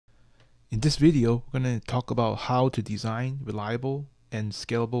In this video, we're going to talk about how to design reliable and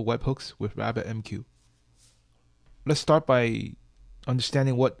scalable webhooks with RabbitMQ. Let's start by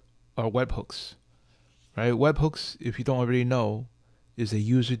understanding what are webhooks. Right? Webhooks, if you don't already know, is a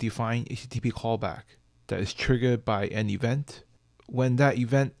user-defined HTTP callback that is triggered by an event. When that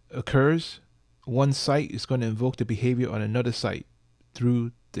event occurs, one site is going to invoke the behavior on another site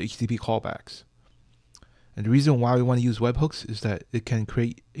through the HTTP callbacks. And the reason why we want to use webhooks is that it can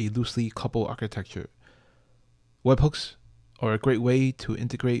create a loosely coupled architecture. Webhooks are a great way to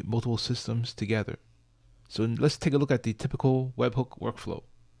integrate multiple systems together. So let's take a look at the typical webhook workflow.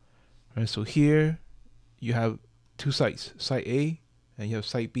 Right, so here you have two sites, site A and you have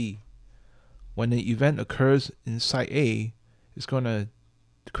site B. When the event occurs in site A, it's going to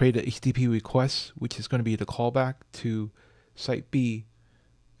create a HTTP request, which is going to be the callback to site B.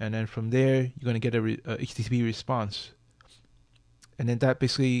 And then from there, you're going to get a HTTP response. And then that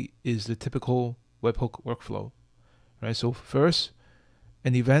basically is the typical webhook workflow. Right? So first,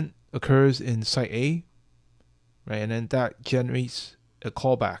 an event occurs in site A, right? And then that generates a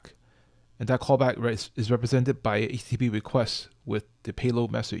callback. And that callback is represented by a HTTP request with the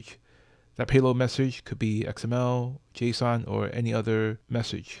payload message. That payload message could be XML, JSON, or any other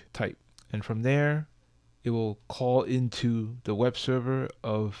message type. And from there, it will call into the web server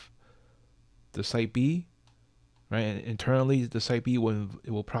of the site B, right? And internally, the site B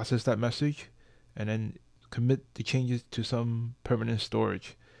will process that message and then commit the changes to some permanent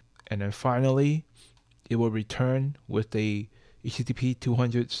storage. And then finally, it will return with a HTTP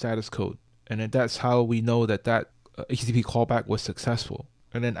 200 status code. And then that's how we know that HTTP callback was successful.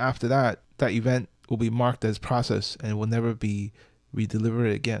 And then after that, that event will be marked as processed and will never be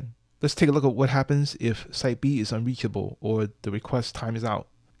redelivered again. Let's take a look at what happens if site B is unreachable or the request times out.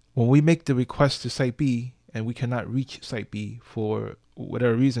 When we make the request to site B and we cannot reach site B for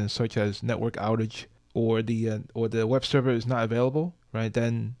whatever reason, such as network outage or the web server is not available, right?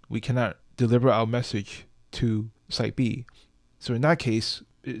 Then we cannot deliver our message to site B. So in that case,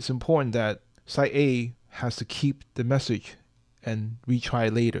 it's important that site A has to keep the message and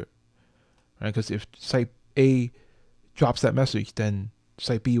retry later, right? Because if site A drops that message, then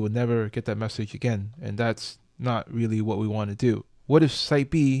site B will never get that message again, and that's not really what we want to do. What if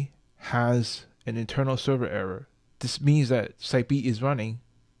site B has an internal server error? This means that site B is running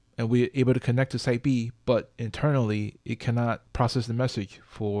and we're able to connect to site B, but internally it cannot process the message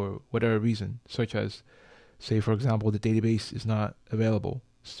for whatever reason, such as, say for example, the database is not available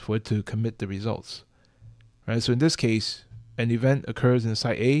for it to commit the results. Right? So in this case, an event occurs in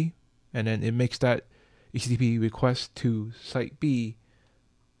site A and then it makes that HTTP request to site B,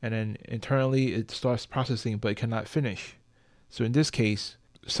 and then internally it starts processing but it cannot finish. So in this case,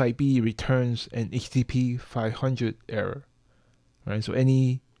 site B returns an HTTP 500 error. Right? So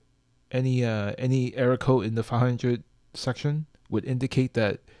any error code in the 500 section would indicate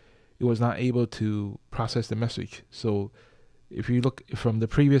that it was not able to process the message. So if you look from the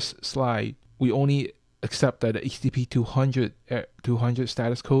previous slide, we only accept that the HTTP 200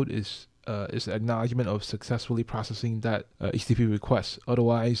 status code is acknowledgement of successfully processing that HTTP request.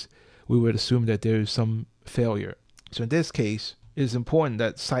 Otherwise, we would assume that there is some failure. So in this case, it is important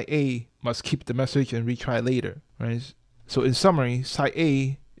that site A must keep the message and retry later. Right? So in summary, site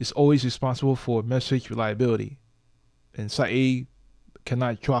A is always responsible for message reliability, and site A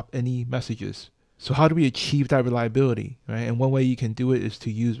cannot drop any messages. So how do we achieve that reliability? Right? And one way you can do it is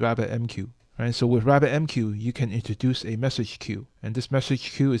to use RabbitMQ. Right, so with RabbitMQ, you can introduce a message queue, and this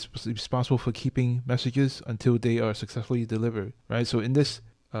message queue is responsible for keeping messages until they are successfully delivered. Right, so in this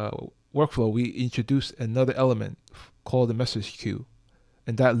workflow, we introduce another element called the message queue,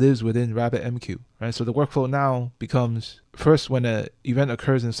 and that lives within RabbitMQ. Right, so the workflow now becomes, first when an event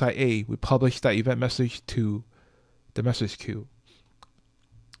occurs in site A, we publish that event message to the message queue,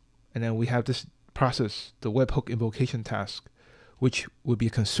 and then we have this process, the webhook invocation task, which would be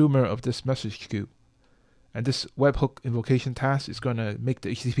a consumer of this message queue. And this webhook invocation task is going to make the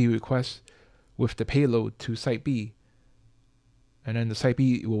HTTP request with the payload to site B. And then the site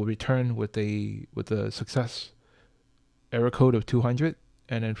B will return with a success error code of 200.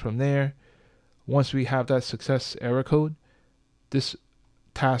 And then from there, once we have that success error code, this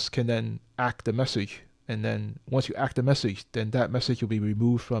task can then act the message. And then once you act the message, then that message will be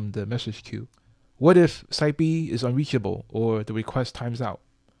removed from the message queue. What if site B is unreachable or the request times out?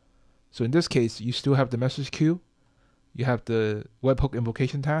 So in this case, you still have the message queue. You have the webhook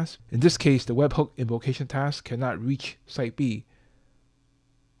invocation task. In this case, the webhook invocation task cannot reach site B.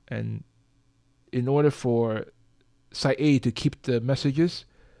 And in order for site A to keep the messages,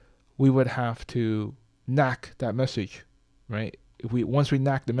 we would have to NAC that message, right? Once we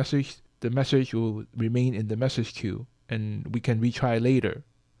NAC the message, the message will remain in the message queue and we can retry later,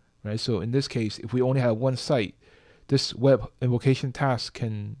 right? So in this case, if we only have one site, this web invocation task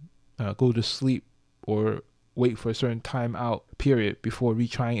can go to sleep or wait for a certain timeout period before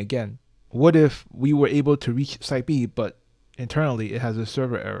retrying again. What if we were able to reach SiteB, but internally it has a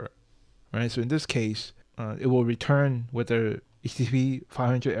server error, right? So in this case, it will return with a HTTP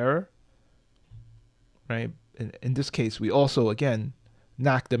 500 error, right? In this case, we also, again,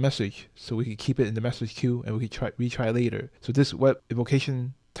 NAC the message so we can keep it in the message queue and we can retry later. So this web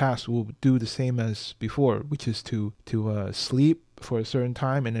invocation task will do the same as before, which is to sleep for a certain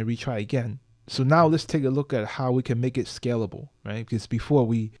time and then retry again. So now let's take a look at how we can make it scalable, right? Because before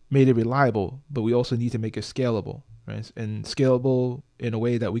we made it reliable, but we also need to make it scalable, right? And scalable in a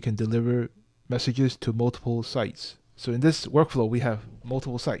way that we can deliver messages to multiple sites. So in this workflow, we have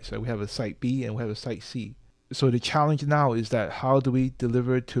multiple sites, right? We have a site B and we have a site C. So the challenge now is that how do we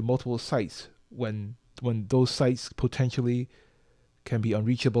deliver to multiple sites when those sites potentially can be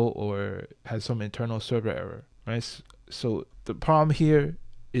unreachable or has some internal server error, right? So the problem here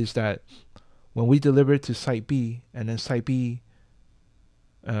is that when we deliver to site B and then site B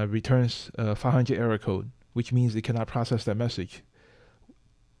returns a 500 error code, which means it cannot process that message,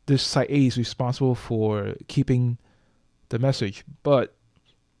 this site A is responsible for keeping the message. But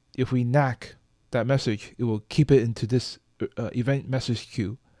if we NAC that message, it will keep it into this event message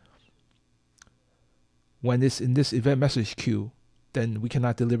queue. When it's in this event message queue, then we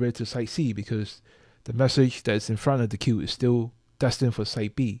cannot deliver it to site C because the message that's in front of the queue is still destined for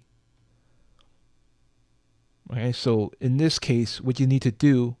site B. Okay, so in this case, what you need to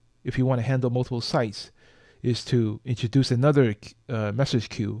do if you want to handle multiple sites is to introduce another message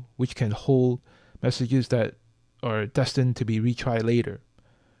queue which can hold messages that are destined to be retried later.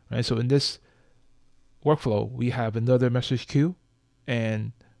 Right? So in this workflow, we have another message queue,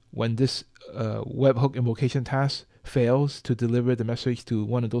 and when this webhook invocation task fails to deliver the message to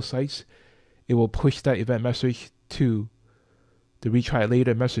one of those sites, it will push that event message to the retry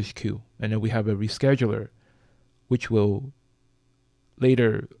later message queue, and then we have a rescheduler which will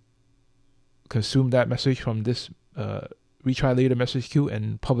later consume that message from this retry later message queue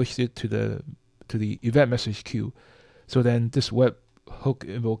and publish it to the event message queue. So then this webhook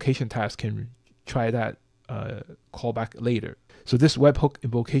invocation task can try that callback later. So this webhook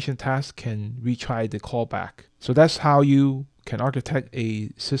invocation task can retry the callback. So that's how you can architect a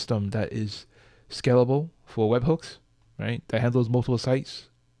system that is scalable for webhooks, right? That handles multiple sites.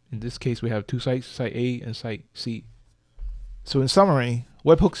 In this case, we have two sites, site A and site C. So in summary,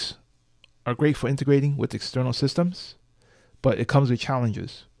 webhooks are great for integrating with external systems, but it comes with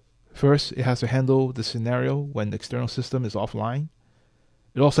challenges. First, it has to handle the scenario when the external system is offline.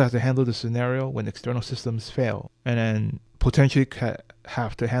 It also has to handle the scenario when external systems fail, and then potentially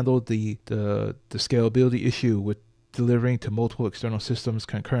have to handle the scalability issue with delivering to multiple external systems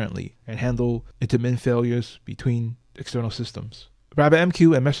concurrently and handle intermittent failures between external systems.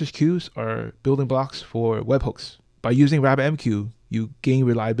 RabbitMQ and message queues are building blocks for webhooks. By using RabbitMQ, you gain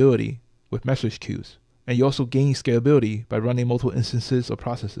reliability with message queues, and you also gain scalability by running multiple instances of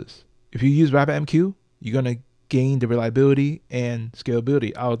processes. If you use RabbitMQ, you're going to gain the reliability and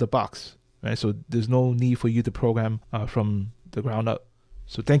scalability out of the box, right? So there's no need for you to program from the ground up.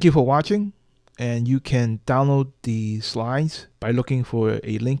 So thank you for watching, and you can download the slides by looking for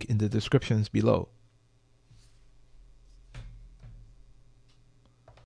a link in the descriptions below.